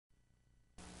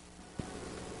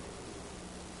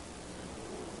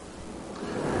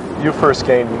You first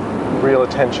gained real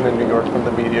attention in New York from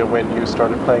the media when you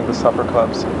started playing the supper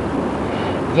clubs.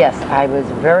 Yes, I was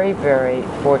very, very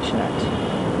fortunate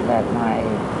that my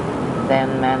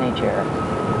then manager,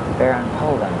 Baron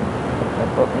Poland,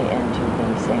 put me into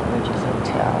the St. Regis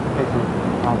Hotel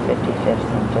on 55th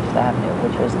and 5th Avenue,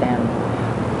 which was then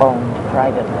owned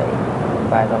privately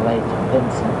by the late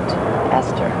Vincent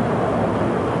Astor.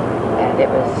 And it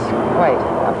was quite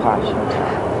a posh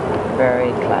hotel.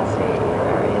 Very classy,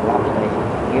 very lovely,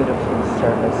 beautiful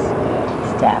service.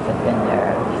 Staff had been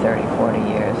there 30, 40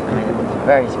 years. I mean, it was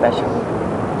very special.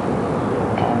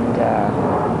 And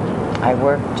I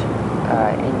worked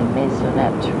in the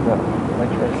maisonette room,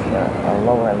 which was a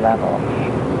lower level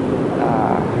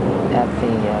at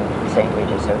the St.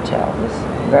 Regis Hotel. It was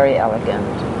very elegant,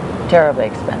 terribly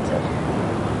expensive,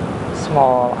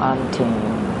 small, on team.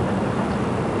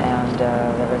 And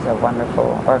there was a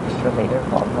wonderful orchestra leader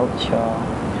called Milt Shaw,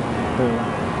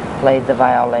 who played the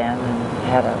violin and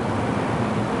had a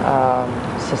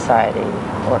society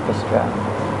orchestra.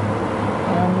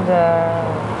 And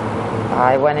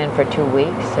I went in for 2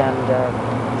 weeks and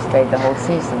stayed the whole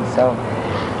season. So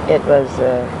it was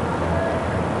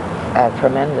a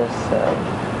tremendous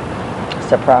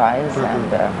surprise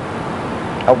and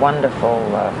a wonderful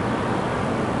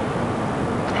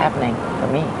happening for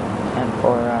me and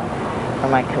for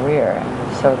my career.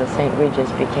 And so the St.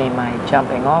 Regis became my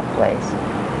jumping off place.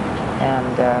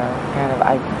 And kind of,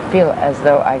 I feel as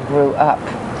though I grew up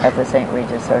at the St.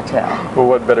 Regis Hotel. Well,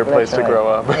 what better place to grow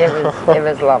up? It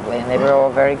was lovely, and they were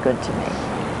all very good to me.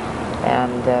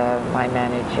 And my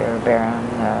manager, Baron,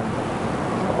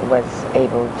 was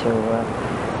able to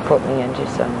put me into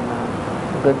some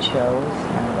good shows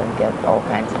and get all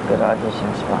kinds of good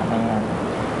auditions for me. And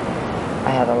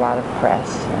I had a lot of press,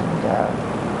 and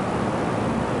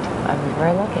I was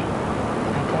very lucky,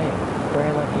 I tell you,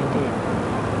 very lucky indeed.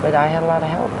 But I had a lot of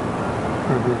help.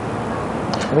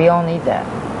 We all need that.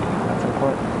 That's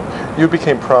important. You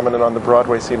became prominent on the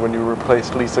Broadway scene when you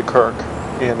replaced Lisa Kirk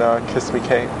in Kiss Me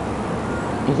Kate.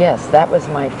 Yes, that was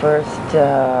my first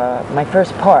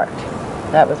part.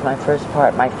 That was my first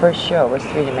part. My first show was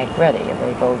Three to Make Ready, a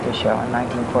Ray Bolger show in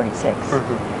 1946,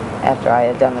 after I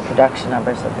had done the production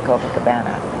numbers of the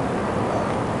Copacabana,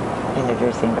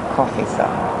 introducing the coffee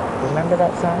song. Remember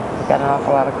that song? We got an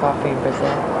awful lot of coffee in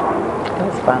Brazil. It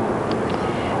was fun.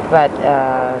 But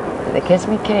the Kiss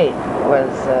Me Kate was,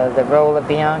 the role of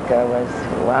Bianca was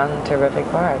one terrific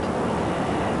part.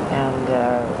 And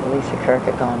Lisa Kirk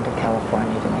had gone to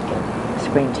California to make a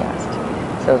screen test.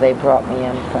 So they brought me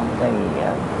in from the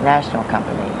National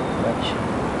Company, which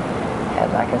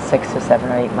had like a 6 or 7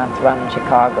 or 8 month run in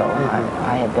Chicago.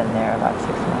 I had been there about 6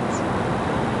 months.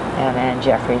 And Ann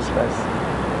Jeffries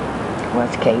was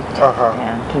Kate,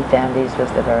 and Keith Andes was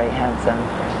the very handsome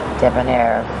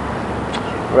debonair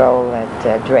role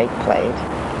that Drake played,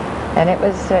 and it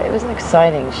was an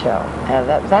exciting show.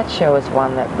 That show is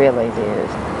one that really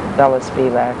Bella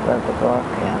Spivak wrote the book,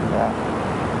 and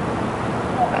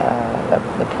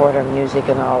the Porter music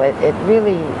and all. It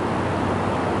really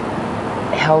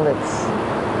held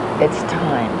its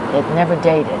time. It never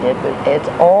dated. It's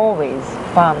always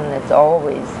fun. It's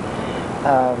always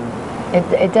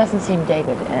it doesn't seem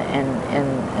dated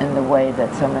in the way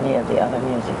that so many of the other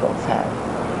musicals have.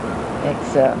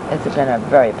 It's been a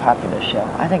very popular show.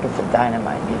 I think it's a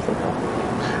dynamite musical.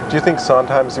 Do you think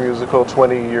Sondheim's musical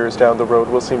 20 years down the road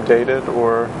will seem dated,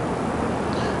 or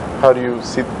how do you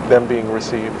see them being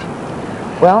received?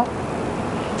 Well,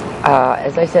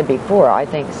 as I said before, I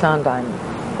think Sondheim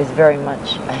is very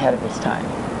much ahead of his time.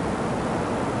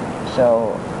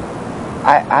 So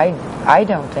I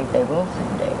don't think they will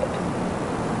seem dated,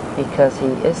 because he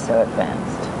is so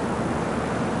advanced.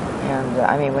 And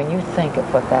I mean, when you think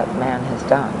of what that man has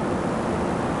done,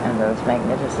 and those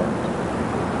magnificent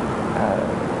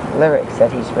lyrics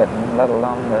that he's written, let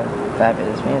alone the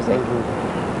fabulous music,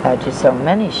 to so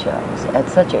many shows at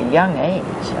such a young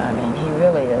age, I mean, he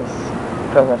really is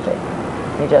prolific.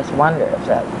 You just wonder if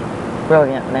that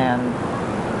brilliant man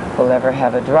will ever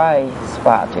have a dry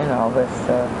spot, you know,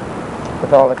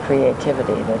 with all the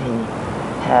creativity that he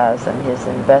has and his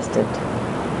invested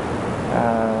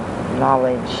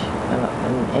knowledge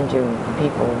into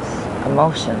people's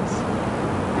emotions.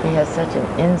 He has such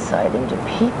an insight into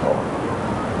people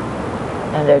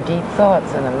and their deep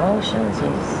thoughts and emotions.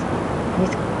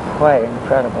 He's quite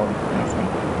incredible, I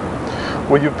think.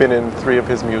 Well, you've been in 3 of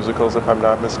his musicals, if I'm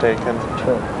not mistaken.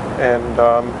 True. And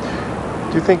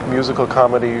do you think musical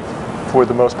comedy, for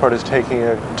the most part, is taking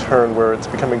a turn where it's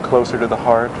becoming closer to the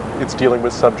heart? It's dealing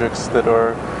with subjects that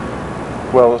are,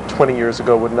 well, 20 years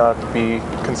ago would not be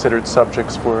considered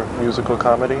subjects for musical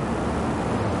comedy?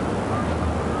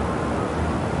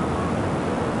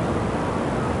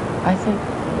 I think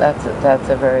that's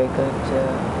a very good.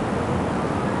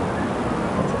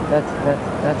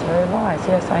 That's very wise.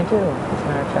 Yes, I do. As a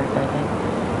matter of fact, I think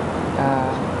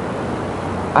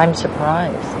I'm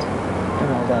surprised, you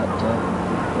know,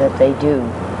 that they do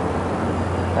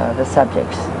the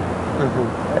subjects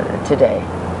today,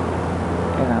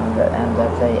 you know, and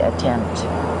that they attempt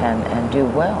and do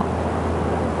well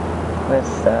with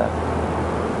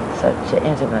such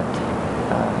intimate,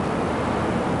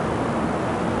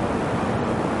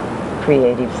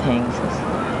 creative things as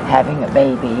having a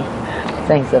baby,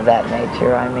 things of that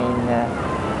nature. I mean,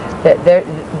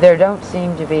 there don't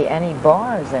seem to be any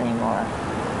bars anymore.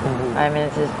 I mean,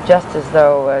 it's just as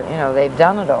though, you know, they've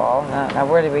done it all. Now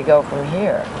where do we go from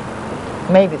here?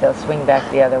 Maybe they'll swing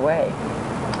back the other way.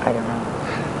 I don't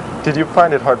know. Did you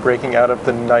find it hard breaking out of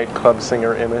the nightclub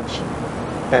singer image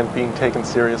and being taken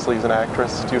seriously as an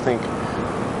actress? Do you think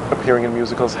appearing in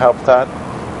musicals helped that,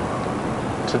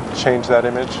 to change that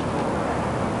image?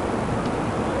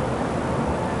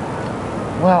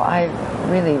 Well, I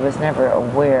really was never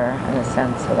aware, in a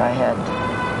sense, that I had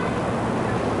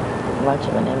much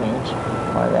of an image,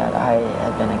 or that I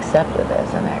had been accepted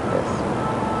as an actress.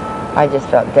 I just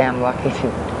felt damn lucky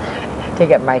to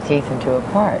get my teeth into a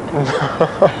part,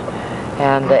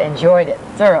 and enjoyed it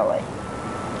thoroughly.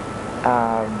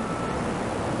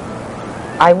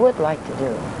 I would like to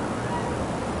do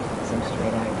some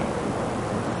straight acting.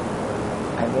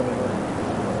 I really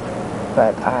would.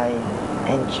 But I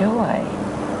enjoy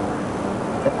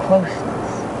the closeness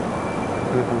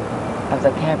of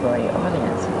the cabaret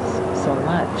audiences so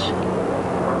much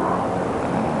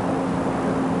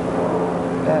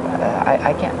that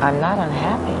I can't. I'm not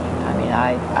unhappy. I mean,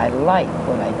 I like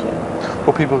what I do.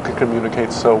 Well, people can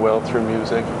communicate so well through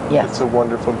music. Yes. It's a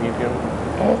wonderful medium.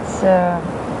 It's.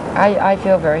 I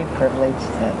feel very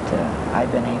privileged that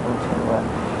I've been able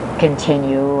to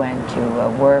continue and to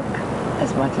work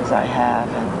as much as I have,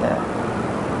 and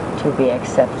to be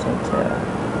accepted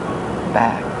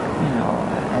back, you know,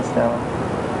 as though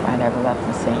I never left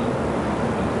the scene.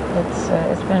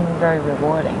 It's been very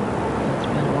rewarding. It's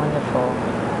been a wonderful,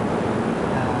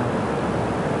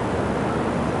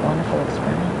 wonderful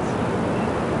experience.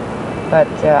 But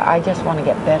I just want to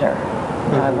get better.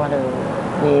 You know, I want to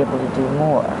be able to do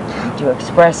more, to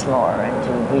express more, and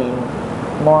to be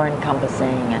more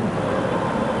encompassing, and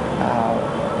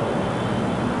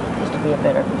just to be a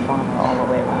better performer all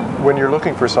the way around. When you're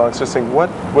looking for songs to sing,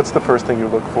 what's the first thing you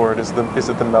look for? Is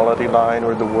it the melody line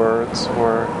or the words,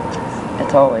 or?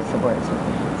 It's always the words with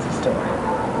me. It's the story.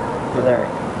 The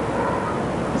lyric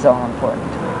is all important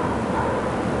to me.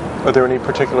 Are there any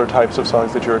particular types of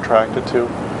songs that you're attracted to?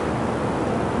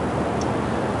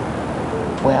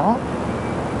 Well,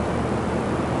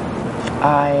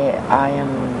 I am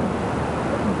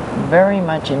very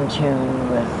much in tune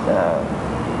with.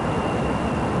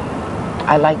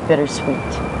 I like bittersweet.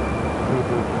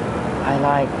 I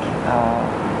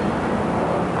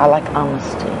like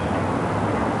honesty.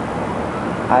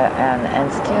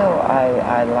 And still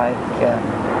I like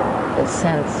the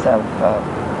sense of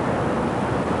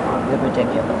the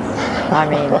ridiculous. I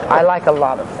mean, I like a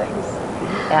lot of things,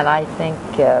 and I think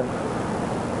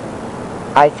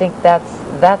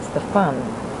that's the fun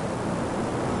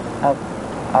of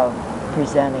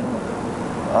presenting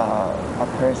a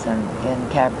person in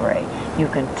cabaret. You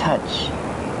can touch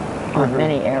on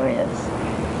many areas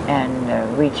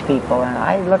and reach people, and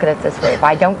I look at it this way: if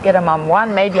I don't get them on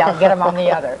one, maybe I'll get them on the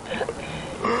other.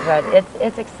 But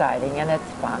it's exciting, and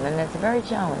it's fun, and it's very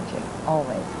challenging,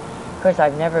 always. Of course,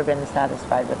 I've never been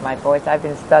satisfied with my voice. I've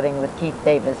been studying with Keith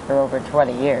Davis for over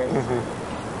 20 years,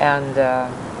 and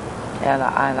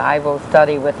I will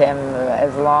study with him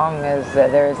as long as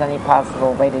there is any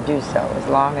possible way to do so. As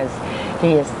long as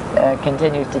he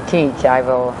continues to teach, I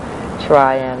will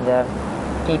try and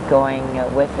keep going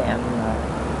with him.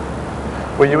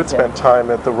 Well, you had spent time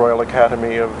at the Royal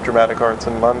Academy of Dramatic Arts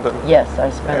in London. Yes,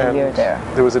 I spent a year there.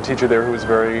 There was a teacher there who was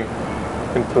very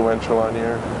influential on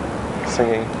your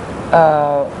singing.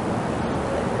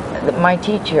 My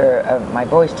teacher, my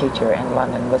voice teacher in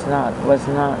London, was not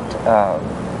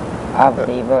of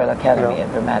the Royal Academy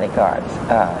of Dramatic Arts,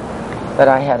 but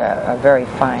I had a very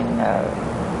fine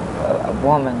a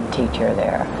woman teacher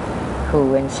there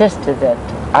who insisted that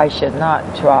I should not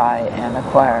try and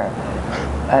acquire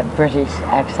a British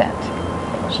accent.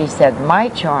 She said my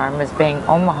charm is being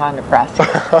Omaha,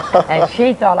 Nebraska, and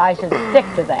she thought I should stick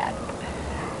to that.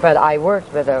 But I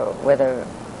worked with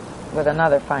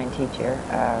another fine teacher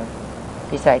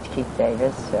besides Keith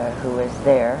Davis, who was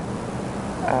there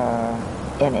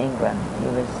in England. He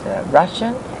was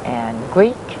Russian and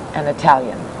Greek and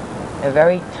Italian, a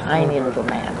very tiny little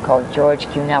man called George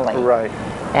Cunelli. Right.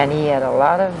 And he had a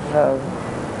lot of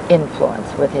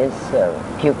influence with his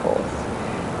pupils.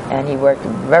 And he worked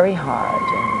very hard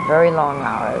and very long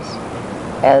hours,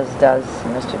 as does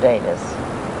Mr. Davis.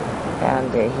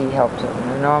 And he helped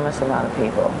an enormous amount of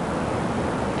people,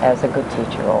 as a good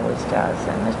teacher always does.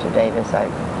 And Mr. Davis, I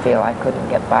feel I couldn't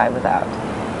get by without.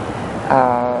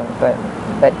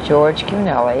 But George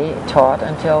Cunelli taught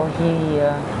until he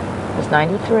was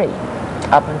 93,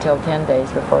 up until 10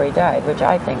 days before he died, which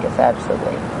I think is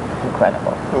absolutely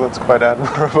incredible. Well, that's quite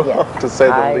admirable, Yes. to say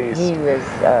the least. He was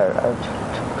a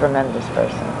tremendous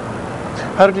person.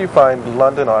 How did you find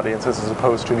London audiences as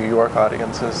opposed to New York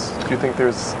audiences? Do you think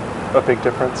there's a big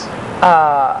difference?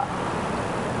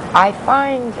 I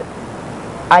found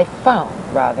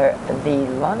the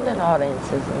London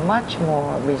audience is much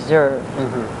more reserved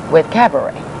with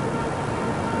cabaret.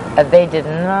 They did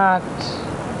not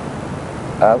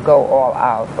go all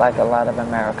out like a lot of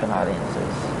American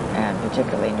audiences, and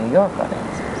particularly New York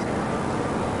audiences.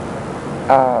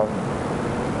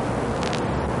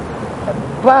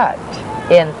 But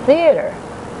in theater,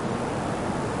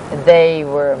 they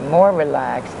were more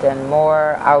relaxed and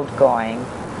more outgoing,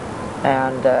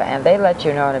 and they let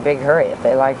you know in a big hurry if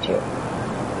they liked you.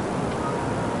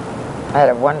 I had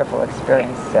a wonderful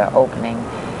experience opening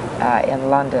in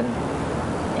London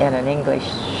in an English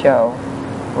show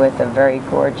with a very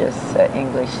gorgeous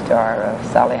English star,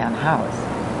 Sally Ann House.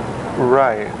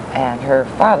 Right. And her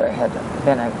father had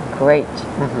been a great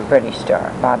British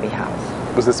star, Bobby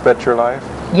House. Was this Bet Your Life?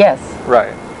 Yes.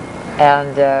 Right.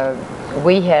 And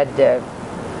we had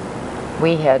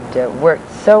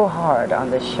worked so hard on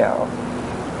the show,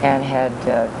 and had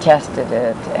tested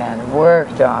it and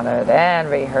worked on it and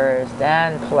rehearsed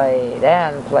and played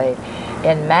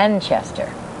in Manchester.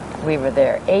 We were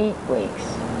there 8 weeks,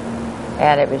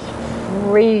 and it was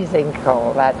freezing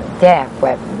cold. That damp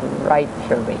went right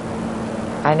through me.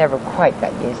 I never quite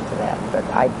got used to that, but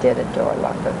I did adore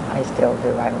London. I still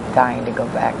do. I'm dying to go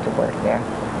back to work there.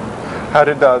 How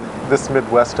did this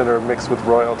Midwesterner mix with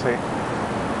royalty?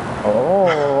 Oh,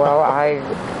 well,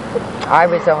 I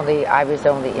was only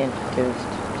introduced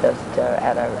just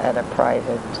at a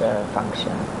private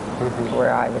function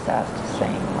where I was asked to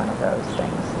sing one of those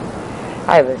things.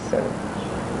 I was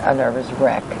a nervous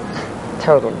wreck,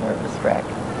 total nervous wreck.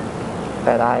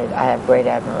 But I have great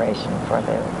admiration for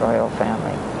the royal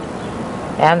family.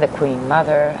 And the Queen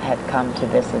Mother had come to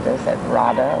visit us at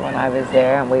RADA when I was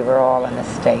there, and we were all in a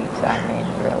state, I mean,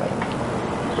 really.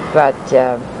 But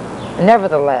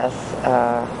nevertheless,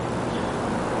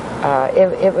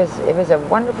 it was a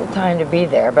wonderful time to be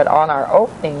there. But on our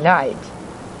opening night,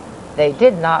 they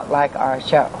did not like our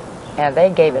show, and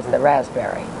they gave us the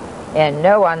raspberry in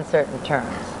no uncertain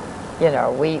terms. You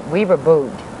know, we were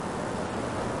booed,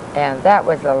 and that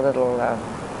was a little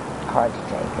hard to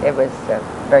take. It was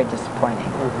very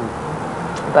disappointing.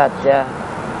 But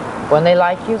when they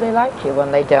like you, they like you.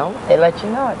 When they don't, they let you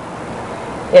know it.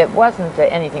 It wasn't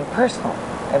anything personal.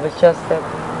 It was just that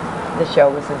the show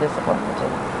was a disappointment to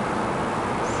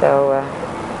them. So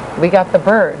we got the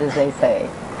bird, as they say.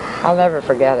 I'll never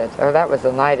forget it. Oh, that was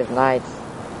the night of nights.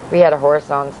 We had a horse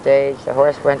on stage. The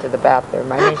horse went to the bathroom.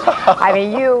 I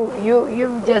mean,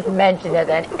 you just mentioned it,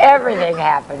 and everything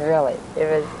happened. Really,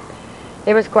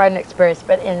 it was quite an experience.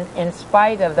 But in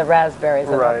spite of the raspberries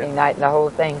on opening night and the whole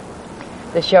thing,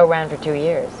 the show ran for 2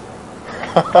 years.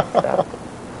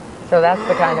 So that's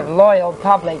the kind of loyal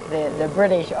public the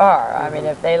British are. I mean,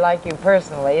 if they like you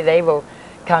personally, they will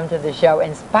come to the show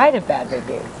in spite of bad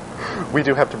reviews. We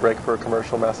do have to break for a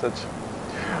commercial message.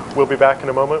 We'll be back in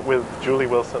a moment with Julie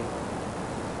Wilson.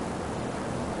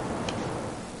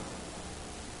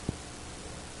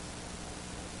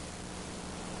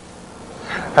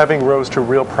 Having rose to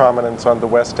real prominence on the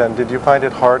West End, did you find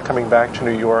it hard coming back to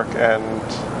New York and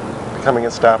becoming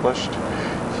established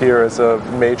here as a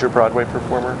major Broadway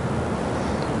performer?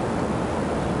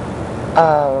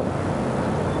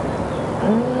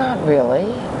 Not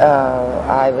really.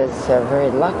 I was very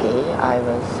lucky. I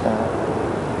was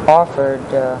offered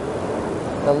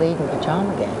the lead in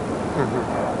Pajama Game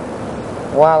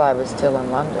while I was still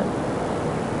in London.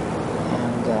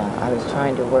 And I was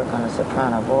trying to work on a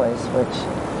soprano voice, which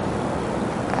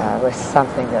was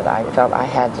something that I felt I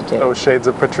had to do. Oh, shades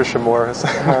of Patricia Morris.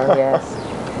 Yes.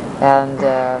 And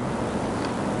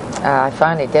I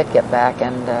finally did get back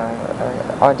and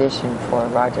auditioned for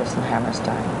Rodgers and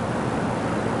Hammerstein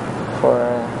for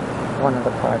one of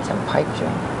the parts in Pipe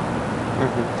Dream.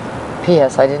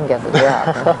 P.S. I didn't get the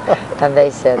job. And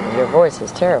they said, "Your voice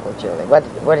is terrible, Julie.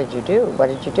 What did you do? What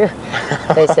did you do?"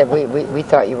 They said, we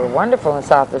thought you were wonderful in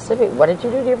South Pacific. What did you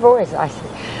do to your voice? I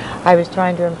said, I was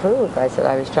trying to improve. I said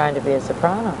I was trying to be a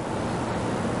soprano.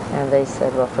 And they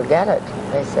said, well, forget it.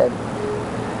 They said,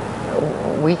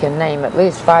 we can name at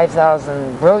least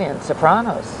 5,000 brilliant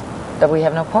sopranos that we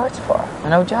have no parts for,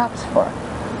 no jobs for.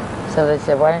 So they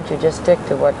said, why don't you just stick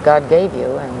to what God gave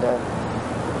you and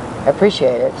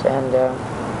appreciate it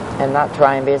and not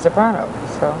try and be a soprano.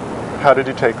 So. How did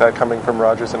you take that coming from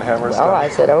Rodgers and Hammerstein? Well, I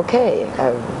said, okay,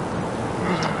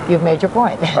 you've made your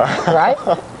point, right?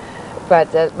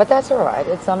 But that's all right.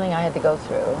 It's something I had to go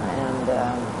through, and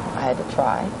I had to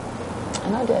try,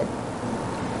 and I did.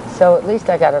 So at least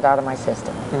I got it out of my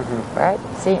system, right?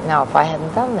 See, now if I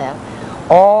hadn't done that,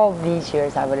 all these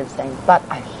years I would have said, but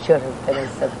I should have been a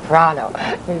soprano.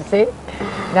 You see?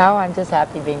 Now I'm just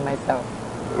happy being myself.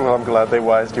 Well, I'm glad they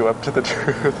wised you up to the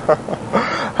truth.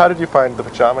 How did you find the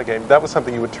pajama game? That was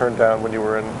something you would turn down when you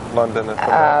were in London.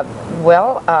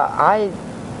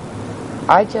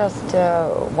 I just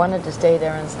wanted to stay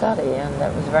there and study, and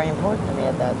that was very important to me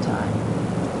at that time.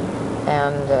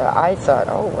 And I thought,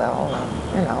 oh, well,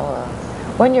 you know,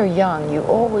 when you're young, you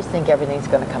always think everything's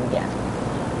going to come again.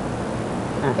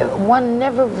 One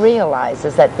never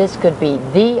realizes that this could be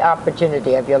the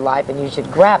opportunity of your life and you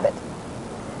should grab it.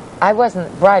 I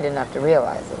wasn't bright enough to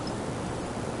realize it.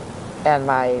 And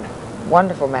my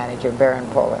wonderful manager, Baron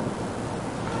Poland,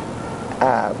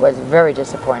 was very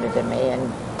disappointed in me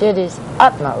and did his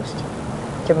utmost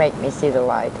to make me see the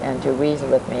light and to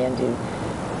reason with me and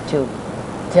to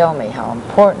tell me how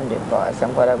important it was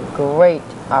and what a great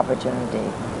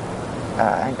opportunity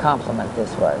and compliment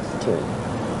this was to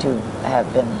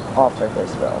have been offered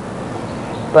this role.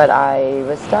 But I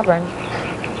was stubborn,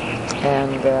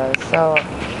 and so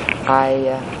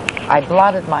I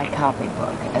blotted my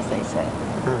copybook, as they say.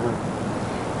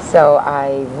 So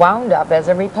I wound up as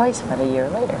a replacement a year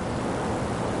later,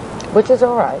 which is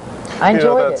all right. I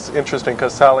enjoyed it. That's interesting,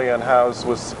 because Sally Ann Howes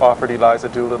was offered Eliza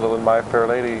Doolittle in My Fair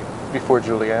Lady before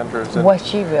Julie Andrews. Was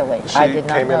she really? I did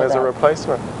not know that. She came in as a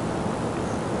replacement.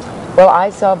 Well, I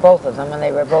saw both of them, and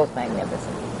they were both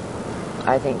magnificent.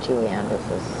 I think Julie Andrews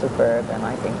is superb, and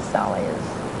I think Sally is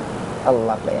a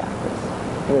lovely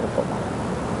actress. Beautiful woman.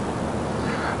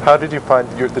 How did you find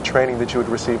the training that you had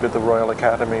received at the Royal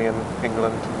Academy in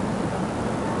England?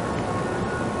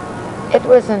 It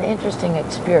was an interesting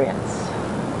experience,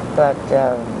 but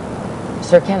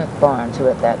Sir Kenneth Barnes, who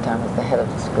at that time was the head of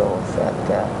the school,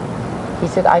 he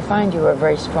said, I find you a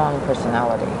very strong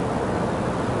personality.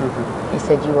 He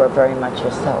said, you are very much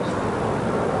yourself.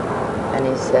 And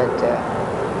he said,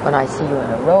 when I see you in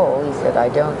a role, he said, I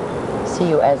don't see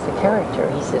you as the character.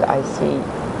 He said, I see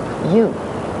you.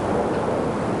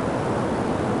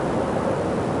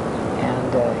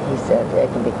 And he said, it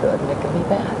can be good and it can be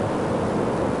bad.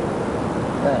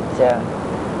 But,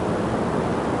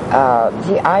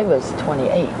 see, I was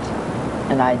 28,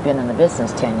 and I'd been in the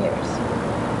business 10 years.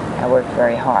 I worked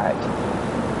very hard.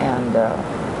 And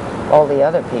all the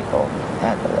other people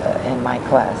in my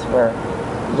class were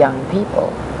young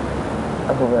people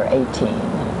who were 18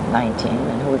 and 19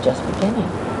 and who were just beginning.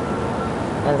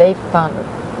 And they found it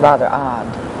rather odd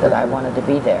that I wanted to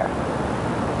be there.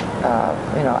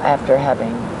 You know, after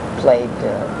having played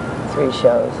 3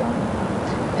 shows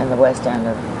in the West End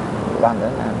of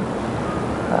London. And,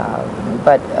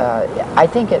 but I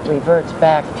think it reverts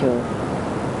back to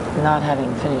not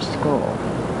having finished school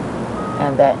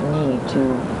and that need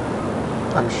to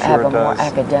have a more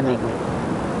academic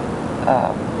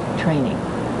training,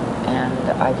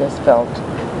 and I just felt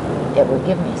it would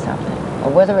give me something.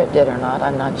 Whether it did or not,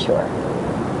 I'm not sure.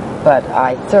 But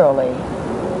I thoroughly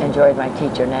enjoyed my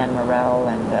teacher, Nan Morell,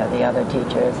 and the other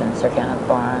teachers, and Sir Kenneth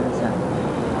Barnes,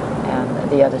 and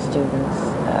the other students.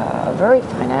 A very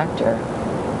fine actor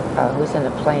who's in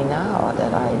a play now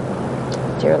that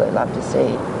I dearly love to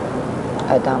see,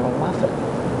 Donald Moffat,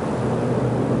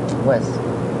 was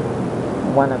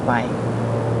one of my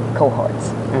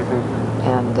cohorts.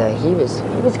 And he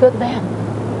was good then,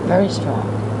 very strong.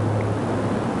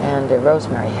 And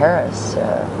Rosemary Harris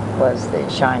was the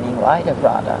shining light of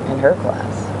Radha in her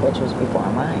class, which was before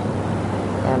mine.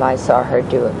 And I saw her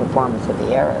do a performance of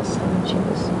The Heiress, and she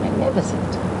was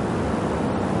magnificent.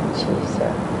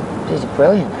 She's a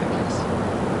brilliant actress.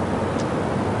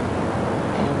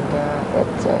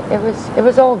 And it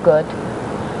was all good.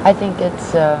 I think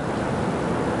it's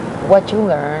what you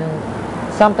learn,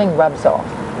 something rubs off.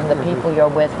 And the people you're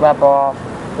with rub off,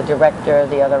 the director,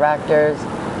 the other actors,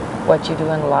 what you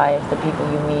do in life, the people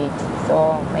you meet. It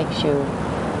all makes you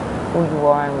who you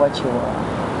are and what you are.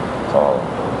 It's all,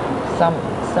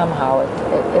 somehow,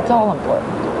 it's all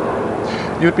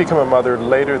important. You'd become a mother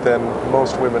later than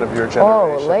most women of your generation.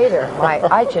 Oh, later.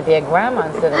 I should be a grandma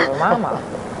instead of a mama.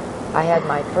 I had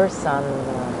my first son,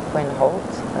 Quinn Holt,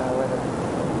 with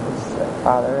his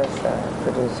father is a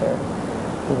producer.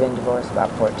 He'd been divorced about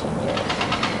 14 years.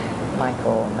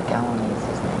 Michael McGowan is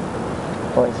his name,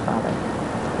 boy's father.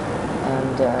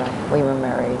 And we were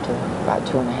married about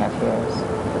 2.5 years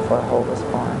before Holt was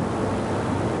born.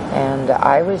 And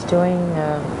I was doing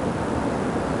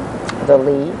the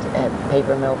lead at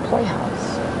Paper Mill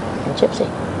Playhouse in Gypsy,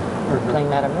 playing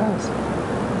Madame Rose.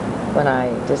 When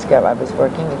I discovered I was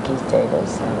working with Keith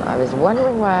Davis, and I was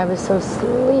wondering why I was so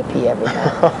sleepy every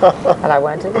night. And I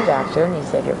went to the doctor, and he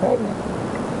said, "You're pregnant."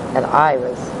 And I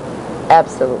was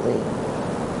absolutely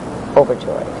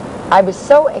overjoyed. I was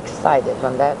so excited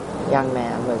when that young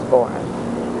man was born.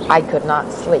 I could not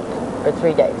sleep for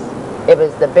 3 days. It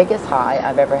was the biggest high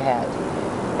I've ever had.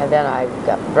 And then I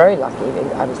got very lucky.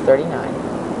 I was 39.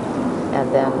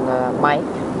 And then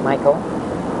Michael,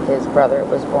 his brother,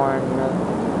 was born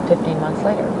 15 months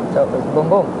later. So it was boom,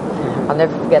 boom. I'll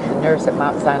never forget the nurse at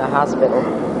Mount Sinai Hospital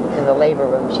in the labor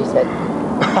room. She said,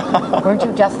 "Weren't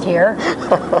you just here?"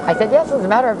 I said, "Yes, as a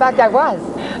matter of fact, I was."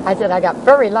 I said, "I got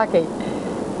very lucky."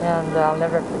 And I'll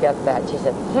never forget that. She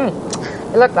said, "You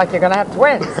look like you're going to have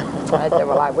twins." I said,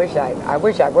 "Well, I wish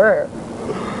I were."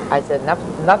 I said,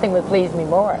 "Nothing would please me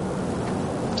more."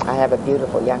 I have a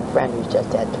beautiful young friend who's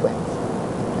just had twins.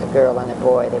 A girl and a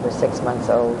boy. They were 6 months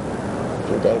old a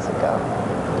few days ago.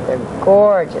 They're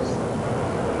gorgeous.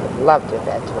 Would love to have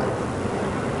had twins.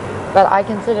 But I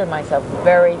consider myself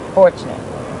very fortunate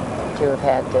to have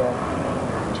had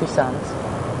 2 sons,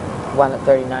 one at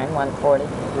 39, one at 40.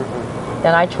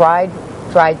 Then I tried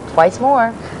twice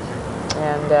more,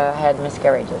 and had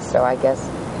miscarriages. So I guess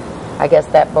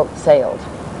that boat sailed.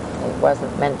 It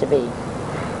wasn't meant to be.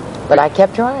 But I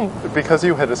kept trying. Because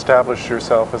you had established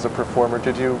yourself as a performer,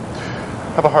 did you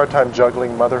have a hard time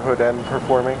juggling motherhood and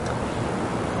performing?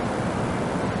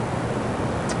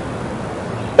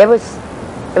 It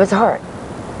was hard.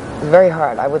 It was very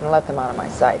hard. I wouldn't let them out of my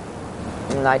sight.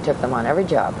 And I took them on every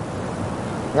job.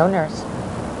 No nurse,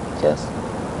 just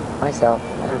myself.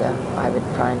 And I would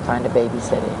try and find a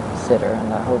babysitter in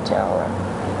the hotel or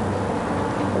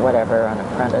whatever, an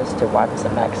apprentice to watch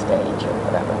them backstage or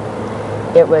whatever.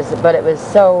 But it was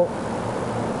so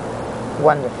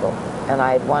wonderful, and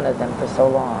I had wanted them for so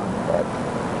long that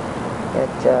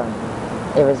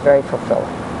it was very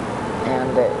fulfilling.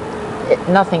 And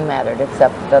nothing mattered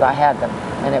except that I had them,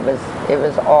 and it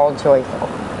was all joyful.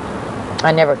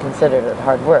 I never considered it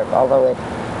hard work, although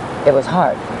it was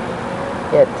hard.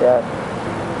 It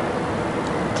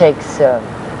takes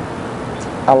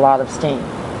a lot of steam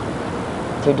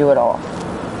to do it all,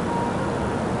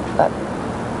 but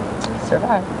I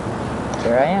survived.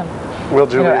 Here I am. Well,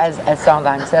 Julie, as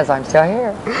Sondheim says, I'm still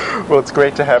here. Well, it's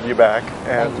great to have you back.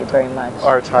 And thank you very much.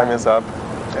 Our time is up.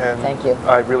 And thank you.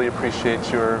 I really appreciate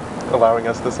your allowing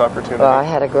us this opportunity. Well, I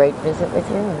had a great visit with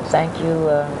you, and thank you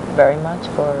very much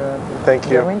for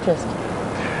your interest.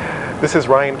 This is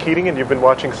Rian Keating, and you've been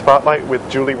watching Spotlight with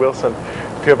Julie Wilson.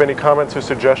 If you have any comments or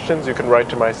suggestions, you can write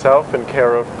to myself in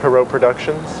care of Perot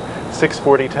Productions,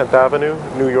 640 10th Avenue,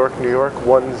 New York, New York,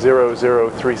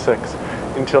 10036.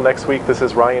 Until next week, this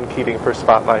is Rian Keating for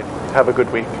Spotlight. Have a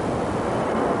good week.